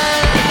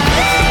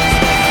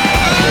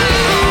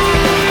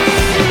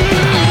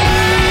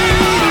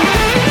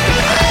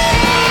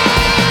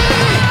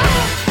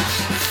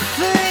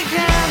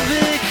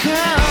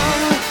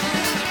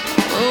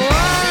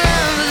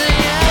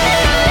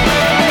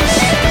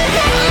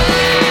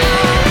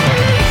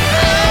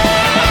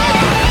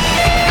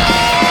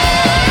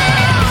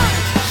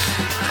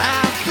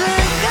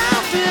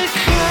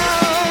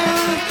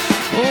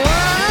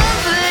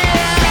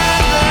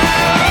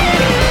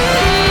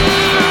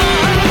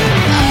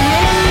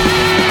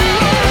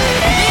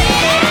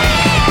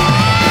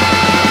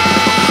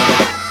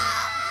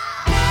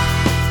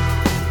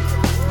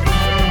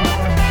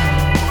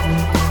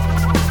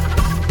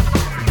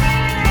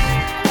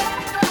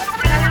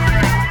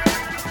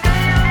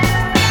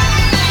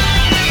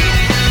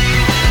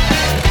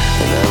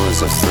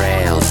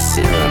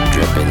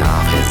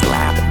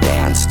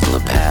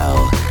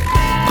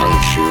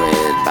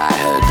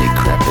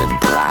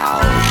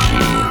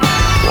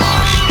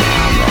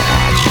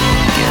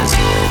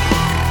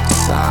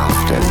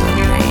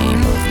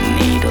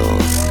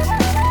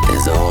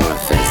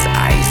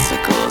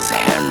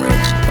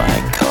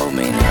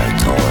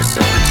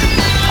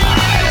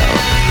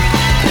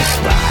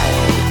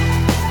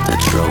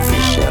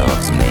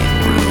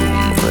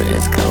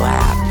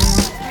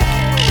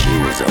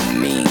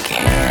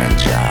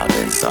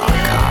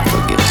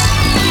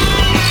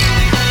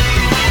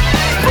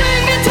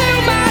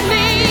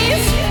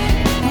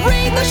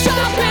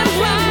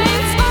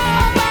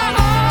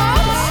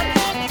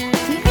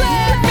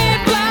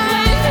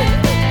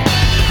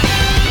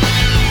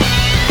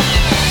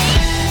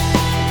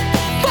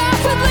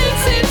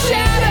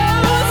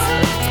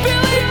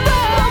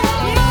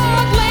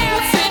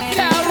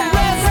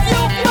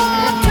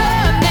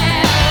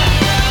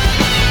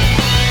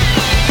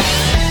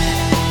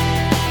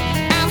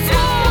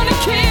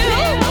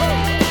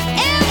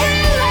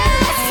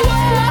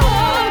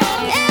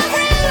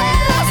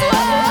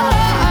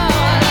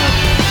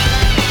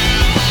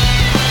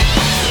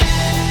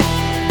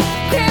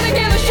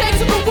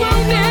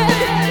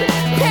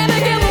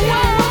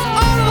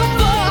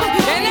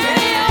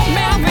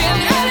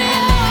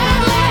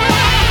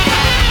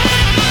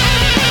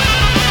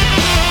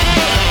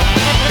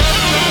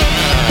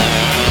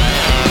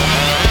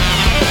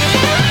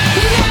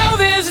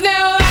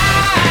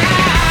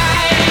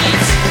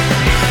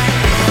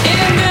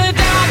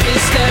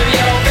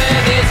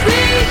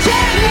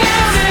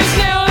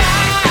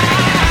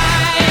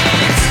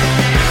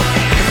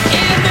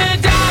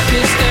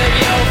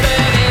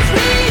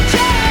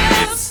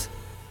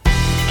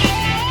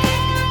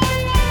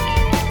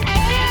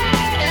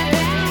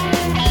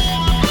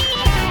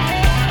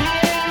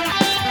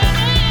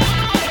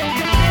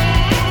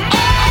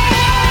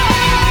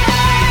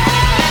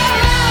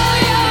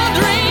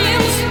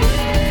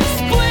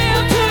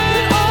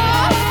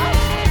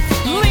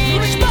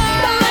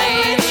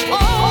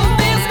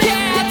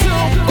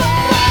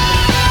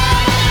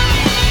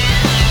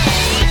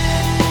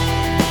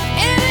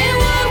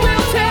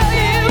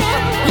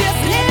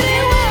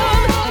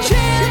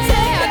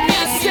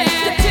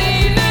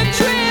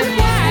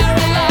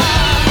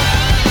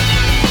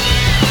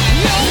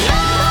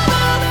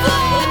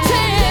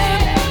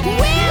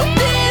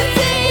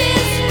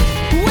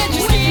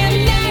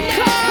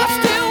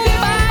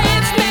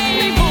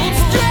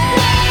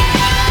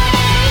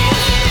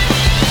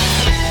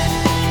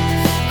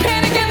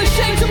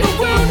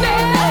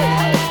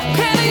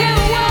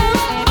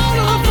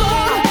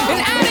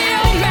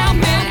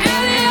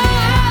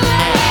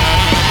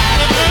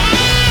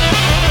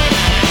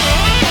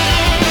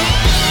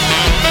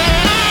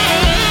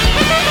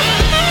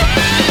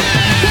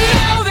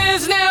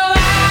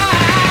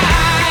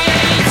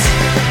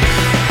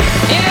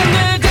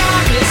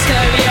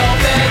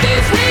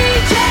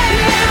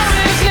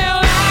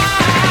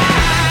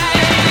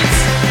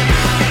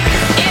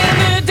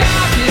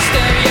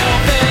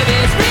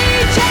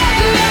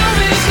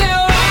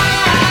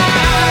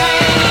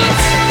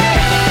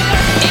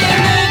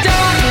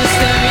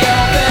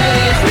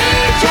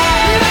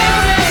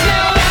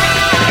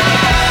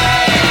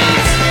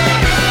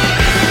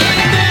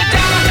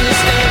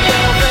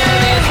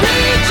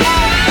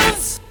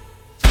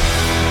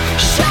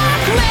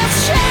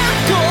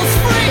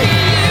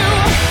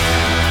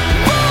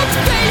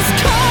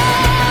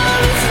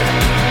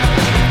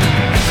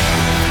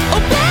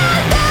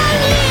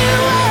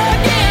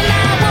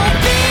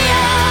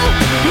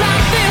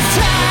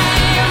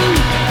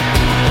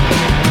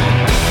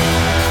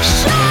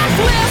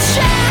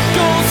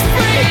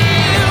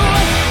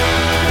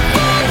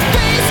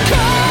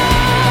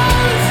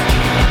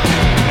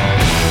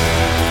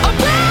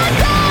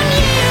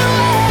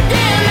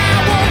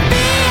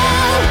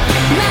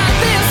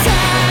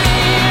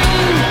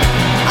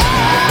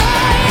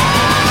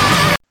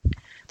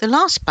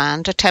 last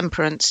band are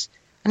Temperance,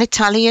 an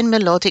Italian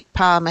melodic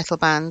power metal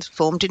band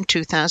formed in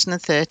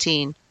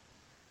 2013.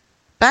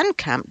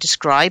 Bandcamp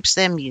describes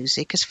their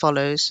music as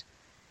follows.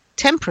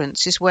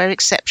 Temperance is where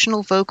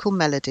exceptional vocal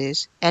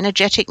melodies,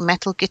 energetic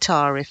metal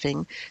guitar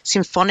riffing,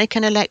 symphonic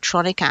and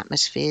electronic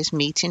atmospheres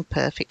meet in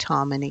perfect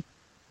harmony.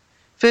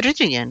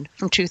 Viridian,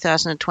 from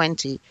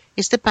 2020,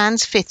 is the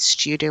band's fifth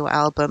studio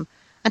album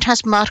and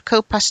has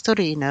Marco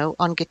Pastorino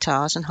on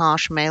guitars and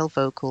harsh male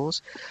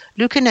vocals,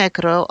 Luca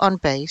Negro on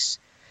bass,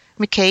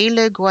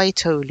 Michele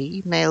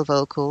Guaitoli, male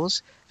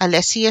vocals,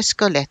 Alessia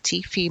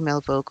Scoletti, female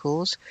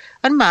vocals,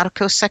 and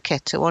Marco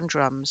Sacchetto on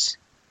drums.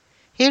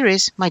 Here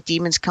is My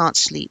Demons Can't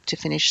Sleep to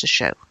finish the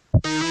show.